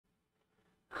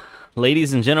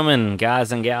Ladies and gentlemen,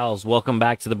 guys and gals, welcome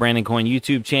back to the Brandon Coin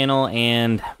YouTube channel.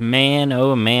 And man,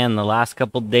 oh man, the last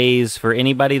couple days for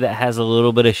anybody that has a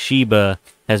little bit of Shiba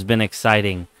has been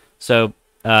exciting. So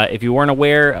if you weren't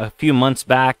aware, a few months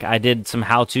back, I did some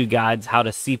how-to guides, how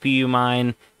to CPU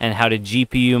mine and how to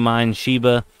GPU mine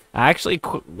Shiba. I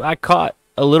caught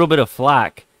a little bit of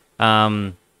flack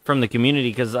from the community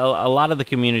because a lot of the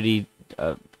community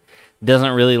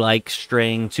doesn't really like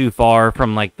straying too far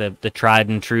from like the tried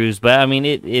and trues. But I mean,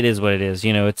 it is what it is.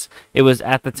 You know, it was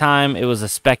at the time, it was a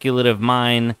speculative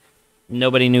mine.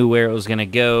 Nobody knew where it was going to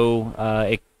go.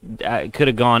 It could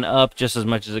have gone up just as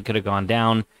much as it could have gone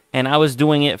down. And I was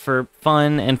doing it for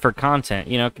fun and for content,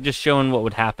 you know, just showing what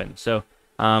would happen. So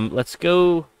let's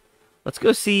go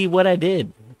see what I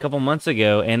did a couple months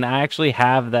ago. And I actually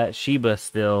have that Shiba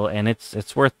still, and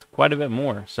it's worth quite a bit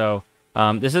more. So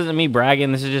this isn't me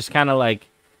bragging. This is just kind of like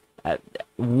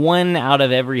 1 out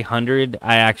of every 100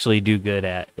 I actually do good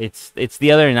at. It's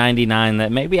the other 99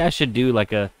 that maybe I should do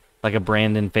like a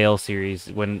Brandon fail series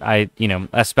when I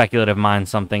speculative mine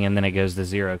something and then it goes to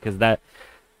zero, because that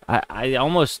I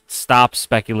almost stopped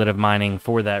speculative mining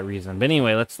for that reason. But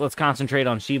anyway, let's concentrate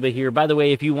on Shiba here. By the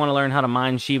way, if you want to learn how to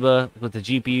mine Shiba with a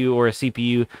GPU or a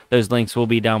CPU, those links will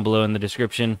be down below in the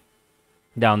description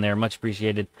down there. Much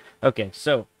appreciated. Okay,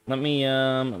 so let me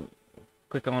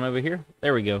click on over here.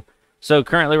 There we go. So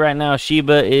currently right now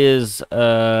Shiba is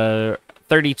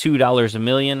 $32 a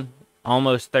million,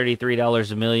 almost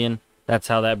 $33 a million. That's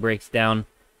how that breaks down.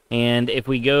 And if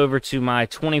we go over to my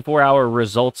 24-hour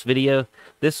results video,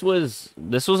 this was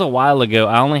a while ago.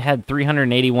 I only had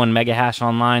 381 mega hash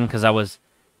online because I was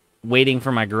waiting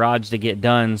for my garage to get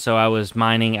done, so I was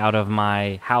mining out of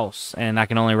my house, and I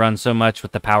can only run so much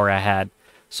with the power I had.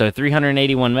 So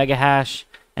 381 mega hash,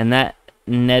 and that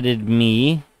netted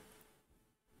me,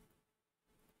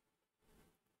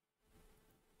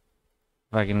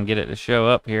 if I can get it to show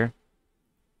up here.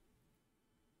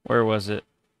 Where was it?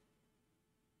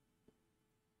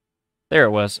 There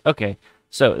it was. Okay.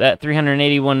 So that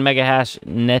 381 mega hash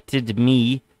netted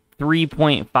me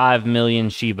 3.5 million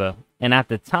Shiba. And at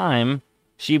the time,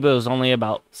 Shiba was only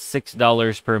about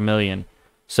 $6 per million.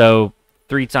 So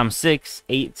 3 times 6,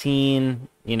 18,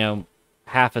 you know,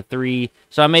 half of 3.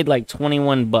 So I made like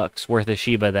 21 bucks worth of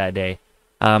Shiba that day.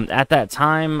 At that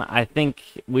time, I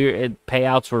think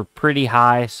payouts were pretty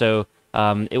high. So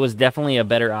it was definitely a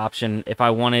better option if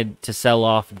I wanted to sell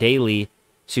off daily,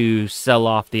 to sell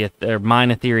off or mine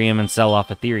Ethereum and sell off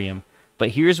Ethereum.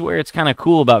 But here's where it's kind of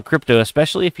cool about crypto,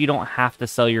 especially if you don't have to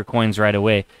sell your coins right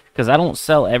away, because I don't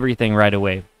sell everything right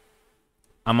away.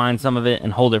 I mine some of it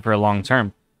and hold it for a long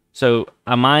term. So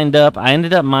I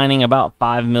ended up mining about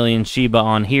 5 million Shiba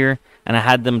on here, and I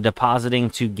had them depositing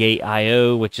to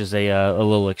Gate.io, which is a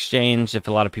little exchange, if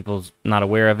a lot of people's not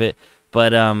aware of it.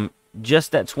 But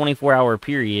just that 24-hour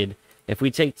period, if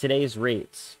we take today's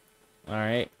rates, all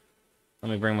right, let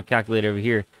me bring my calculator over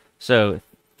here. So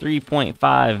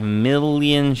 3.5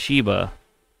 million Shiba,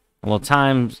 well,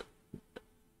 times,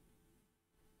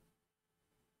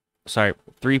 sorry,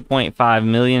 3.5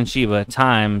 million Shiba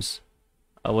times,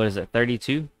 what is it,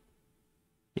 32?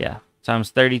 Yeah, times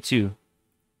 32.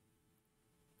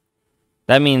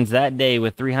 That means that day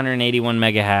with 381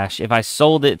 mega hash, if I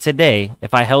sold it today,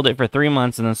 if I held it for 3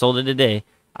 months and then sold it today,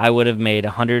 I would have made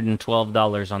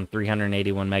 $112 on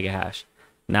 381 mega hash.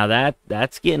 Now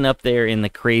that's getting up there in the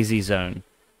crazy zone.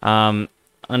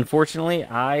 Unfortunately,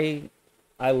 I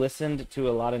listened to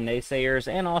a lot of naysayers,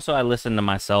 and also I listened to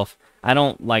myself. I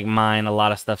don't like mine a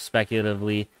lot of stuff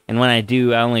speculatively, and when I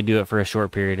do, I only do it for a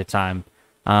short period of time.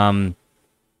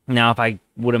 Now, if I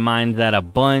would have mined that a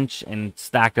bunch and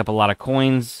stacked up a lot of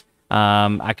coins,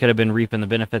 I could have been reaping the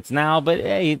benefits now. But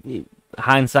hey,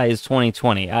 hindsight is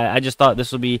 20/20. I just thought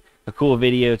this would be a cool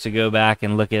video to go back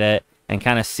and look at it and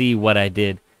kind of see what I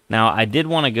did. Now, I did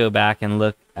want to go back and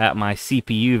look at my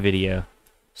CPU video.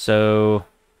 So,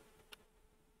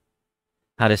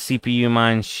 how to CPU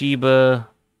mine Shiba.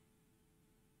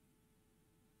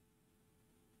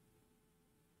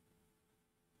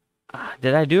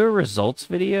 Did I do a results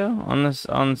video on this,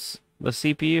 on the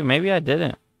CPU? Maybe I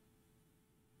didn't.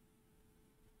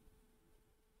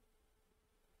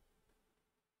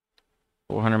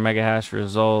 $400 mega hash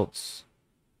results.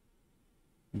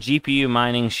 GPU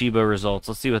mining Shiba results.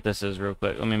 Let's see what this is real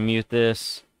quick. Let me mute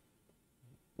this.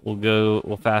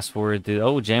 We'll fast forward through.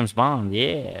 Oh, James Bond.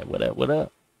 Yeah. What up? What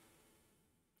up?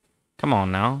 Come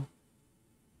on now.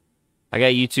 I got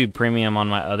YouTube Premium on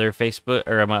my other Facebook,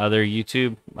 or my other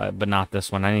YouTube, but not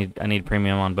this one. I need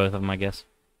Premium on both of them, I guess.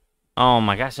 Oh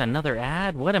my gosh, another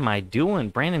ad? What am I doing?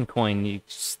 Brandon Coin, you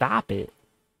stop it.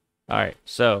 All right,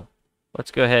 so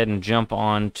let's go ahead and jump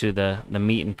on to the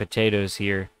meat and potatoes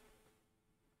here.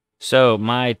 So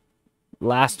my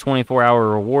last 24-hour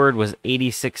reward was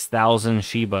 86,000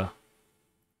 Shiba.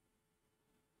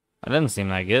 That doesn't seem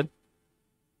that good.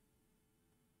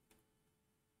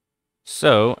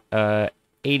 So,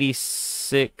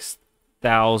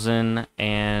 86,000,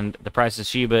 and the price of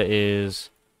Shiba is,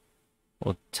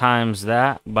 well, times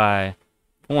that by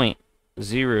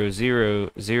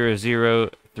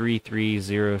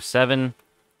 0.00003307.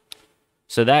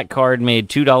 So that card made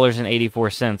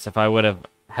 $2.84 if I would have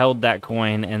held that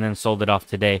coin and then sold it off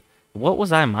today. What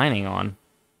was I mining on?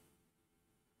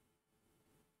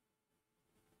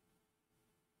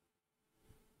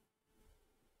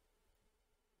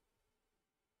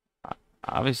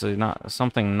 Obviously not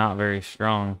something not very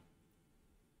strong.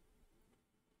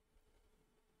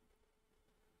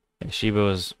 Shiba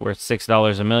was worth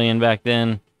 $6 a million back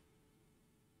then.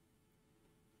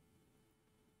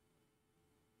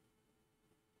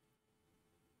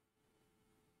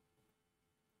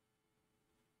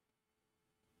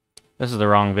 This is the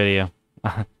wrong video.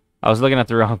 I was looking at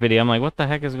the wrong video. I'm like, what the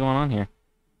heck is going on here?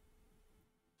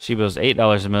 Shiba was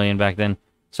 $8 a million back then.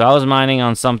 So I was mining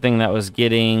on something that was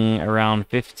getting around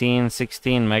 15,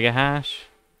 16 mega hash.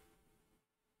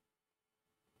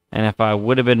 And if I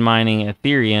would have been mining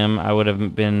Ethereum, I would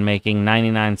have been making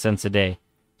 99 cents a day.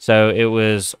 So it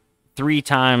was 3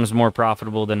 times more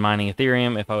profitable than mining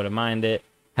Ethereum if I would have mined it,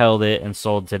 held it, and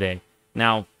sold today.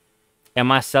 Now,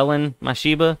 am I selling my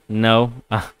Shiba? No.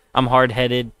 I'm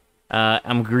hard-headed.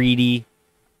 I'm greedy.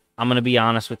 I'm going to be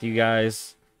honest with you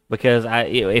guys. Because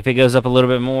if it goes up a little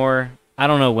bit more, I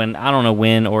don't know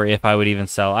when or if I would even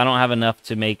sell. I don't have enough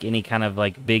to make any kind of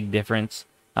like big difference.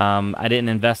 I didn't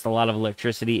invest a lot of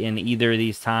electricity in either of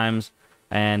these times,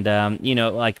 and you know,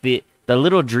 like the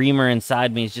little dreamer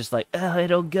inside me is just like, oh,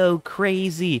 it'll go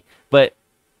crazy. But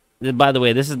by the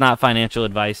way, this is not financial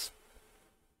advice.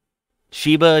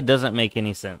 Shiba doesn't make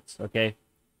any sense. Okay,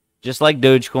 just like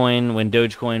Dogecoin, when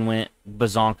Dogecoin went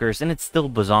bazonkers, and it's still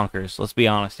bazonkers. Let's be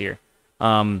honest here.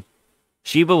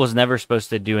 Shiba was never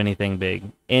supposed to do anything big,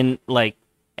 and a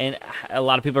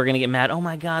lot of people are going to get mad. Oh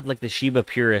my God, like the Shiba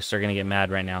purists are going to get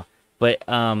mad right now. But,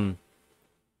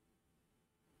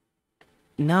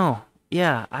 no,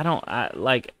 yeah,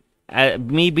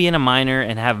 me being a miner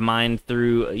and have mined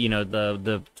through, you know,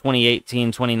 the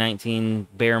 2018, 2019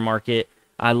 bear market,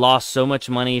 I lost so much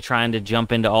money trying to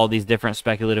jump into all these different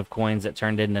speculative coins that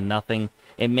turned into nothing.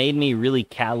 It made me really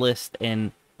calloused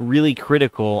and really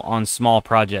critical on small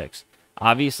projects.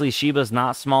 Obviously, Shiba's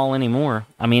not small anymore.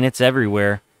 I mean, it's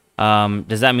everywhere.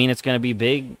 Does that mean it's going to be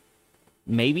big?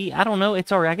 Maybe. I don't know.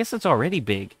 I guess it's already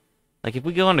big. Like, if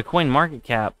we go into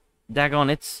CoinMarketCap,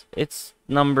 daggone, it's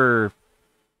number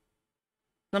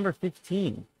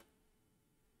 15.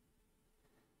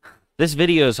 This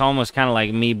video is almost kind of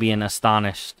like me being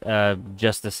astonished,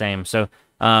 just the same. So,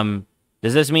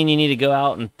 does this mean you need to go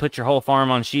out and put your whole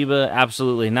farm on Shiba?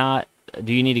 Absolutely not.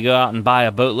 Do you need to go out and buy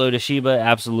a boatload of Shiba?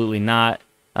 Absolutely not.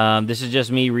 This is just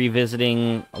me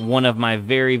revisiting one of my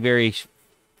very, very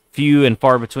few and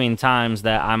far between times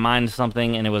that I mined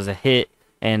something and it was a hit.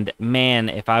 And man,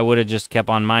 if I would have just kept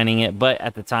on mining it, but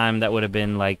at the time that would have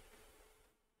been like,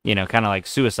 you know, kind of like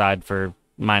suicide for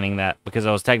mining that, because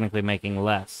I was technically making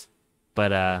less.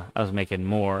 But I was making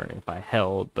more if I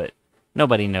held, but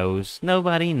nobody knows.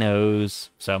 Nobody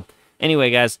knows. So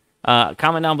anyway, guys,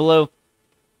 comment down below.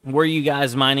 Were you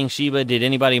guys mining Shiba? Did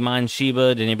anybody mine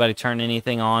Shiba? Did anybody turn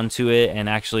anything on to it and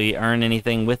actually earn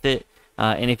anything with it?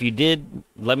 And if you did,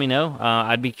 let me know.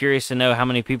 I'd be curious to know how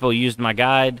many people used my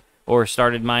guide or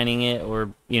started mining it,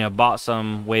 or, you know, bought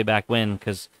some way back when,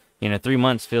 because, you know, 3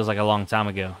 months feels like a long time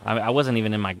ago. I wasn't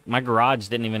even in my garage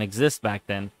didn't even exist back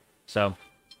then. So,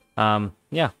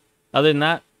 yeah. Other than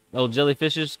that, old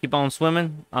jellyfishes, keep on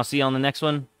swimming. I'll see you on the next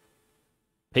one.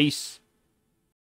 Peace.